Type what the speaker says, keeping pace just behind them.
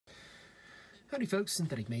Howdy folks,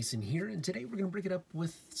 Synthetic Mason here, and today we're going to break it up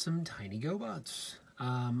with some tiny GoBots.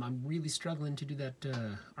 I'm really struggling to do that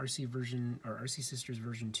RC version, or RC Sisters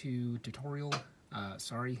version 2 tutorial.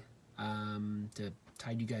 Sorry to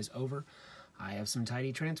tide you guys over. I have some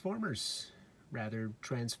tiny transformers, rather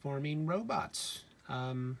transforming robots.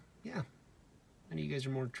 Yeah, I know you guys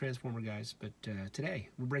are more transformer guys, but today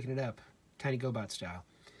we're breaking it up, tiny GoBot style.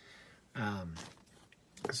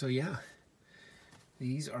 So yeah,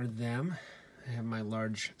 these are them. I have my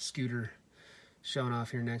large scooter showing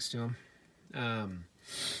off here next to them.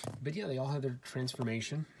 But yeah, they all have their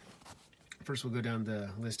transformation. First we'll go down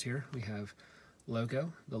the list here. We have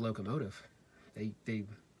Loco, the locomotive. They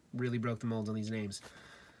really broke the mold on these names.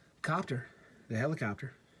 Copter, the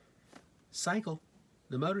helicopter. Cycle,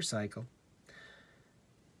 the motorcycle.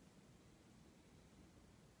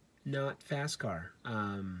 Not fast car,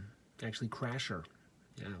 actually Crasher.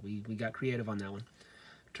 Yeah, we got creative on that one.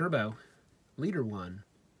 Turbo, Leader One,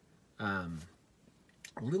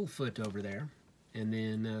 Littlefoot over there, and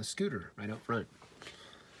then Scooter right out front.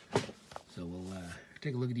 So we'll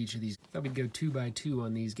take a look at each of these. Thought we'd go 2 by 2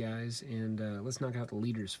 on these guys, and let's knock out the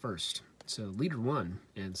leaders first. So Leader One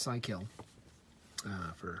and Cykill.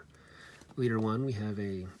 For Leader One, we have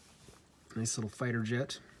a nice little fighter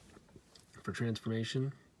jet for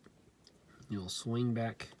transformation. You'll swing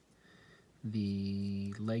back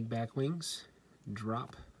the leg back wings,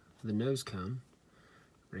 drop the nose cone,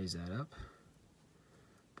 raise that up,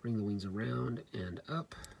 bring the wings around and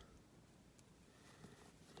up,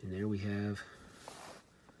 and there we have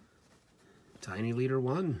tiny Leader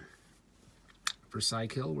One. For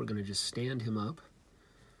Cykill, we're going to just stand him up,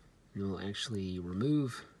 and we'll actually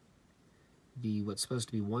remove what's supposed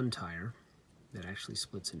to be one tire that actually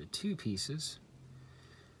splits into 2 pieces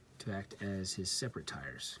to act as his separate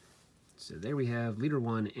tires. So there we have Leader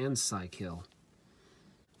One and Cykill.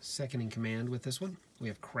 Second in command with this one, we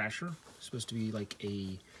have Crasher. Supposed to be like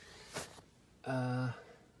a...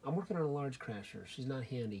 I'm working on a large Crasher. She's not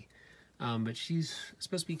handy. But she's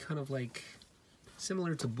supposed to be kind of like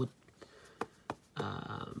similar to what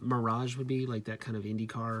Mirage would be, like that kind of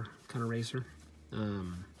IndyCar kind of racer.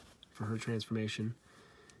 For her transformation,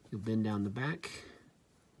 you'll bend down the back,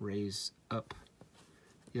 raise up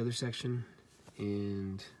the other section,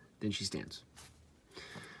 and then she stands.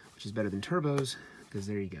 Which is better than Turbo's, because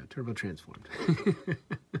there you go, Turbo transformed.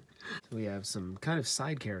 So we have some kind of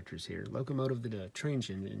side characters here. Locomotive, the train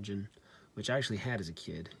engine, which I actually had as a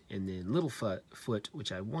kid, and then Littlefoot,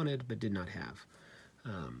 which I wanted but did not have.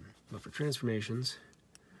 But for transformations,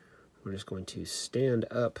 we're just going to stand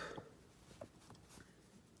up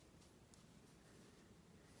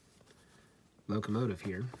Locomotive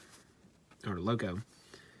here, or Loco,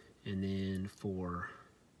 and then for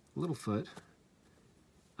Littlefoot,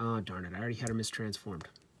 oh darn it, I already had her mistransformed.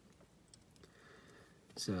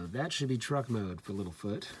 So that should be truck mode for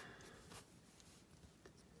Littlefoot.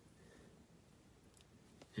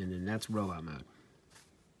 And then that's robot mode.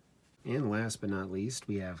 And last but not least,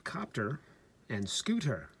 we have Copter and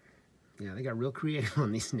Scooter. Yeah, they got real creative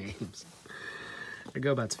on these names. They're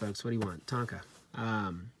GoBots, folks. What do you want? Tonka.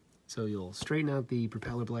 So you'll straighten out the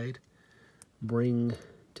propeller blade, bring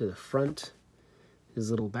to the front his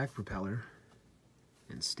little back propeller,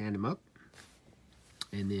 and stand him up.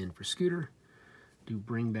 And then for Scooter, do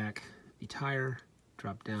bring back the tire,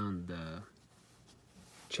 drop down the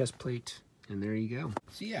chest plate, and there you go.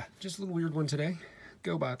 So yeah, just a little weird one today.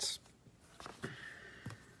 GoBots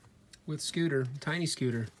with Scooter, tiny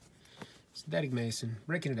Scooter, Synthetic Mason,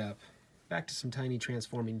 breaking it up. Back to some tiny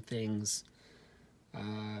transforming things.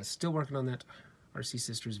 Still working on that RC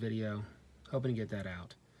Sisters video, hoping to get that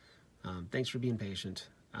out. Thanks for being patient.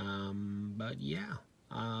 But yeah,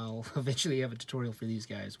 I'll eventually have a tutorial for these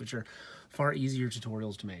guys, which are far easier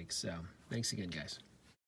tutorials to make. So thanks again, guys.